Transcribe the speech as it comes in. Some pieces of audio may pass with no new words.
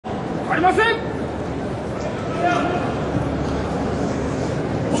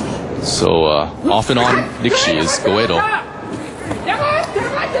So off and on Nikishi is Goeido.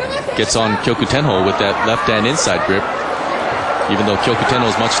 Gets on Kyokutenho with that left hand inside grip. Even though Kyokutenho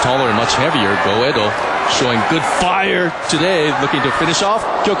is much taller and much heavier, Goeido showing good fire today, looking to finish off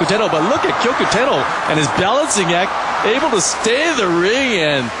Kyokutenho. But look at Kyokutenho and his balancing act, able to stay in the ring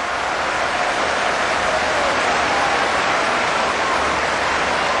and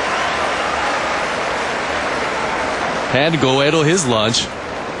hand Goeido his lunch.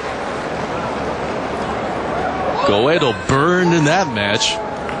 Goeido burned in that match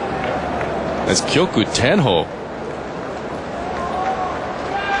as Kyokutenho.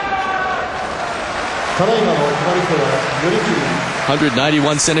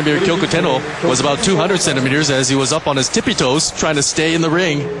 191 centimeter Kyokutenho was about 200 centimeters as he was up on his tippy toes trying to stay in the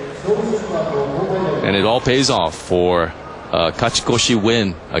ring. And it all pays off for a Kachikoshi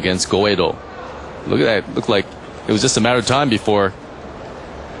win against Goeido. Look at that. Looked like it was just a matter of time before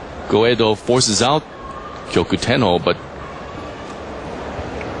Goeido forces out Kyokutenho, but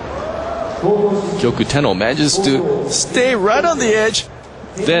Kyokutenho manages to stay right on the edge,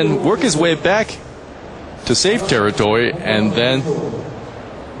 then work his way back to safe territory, and then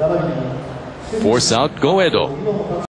force out Goeido.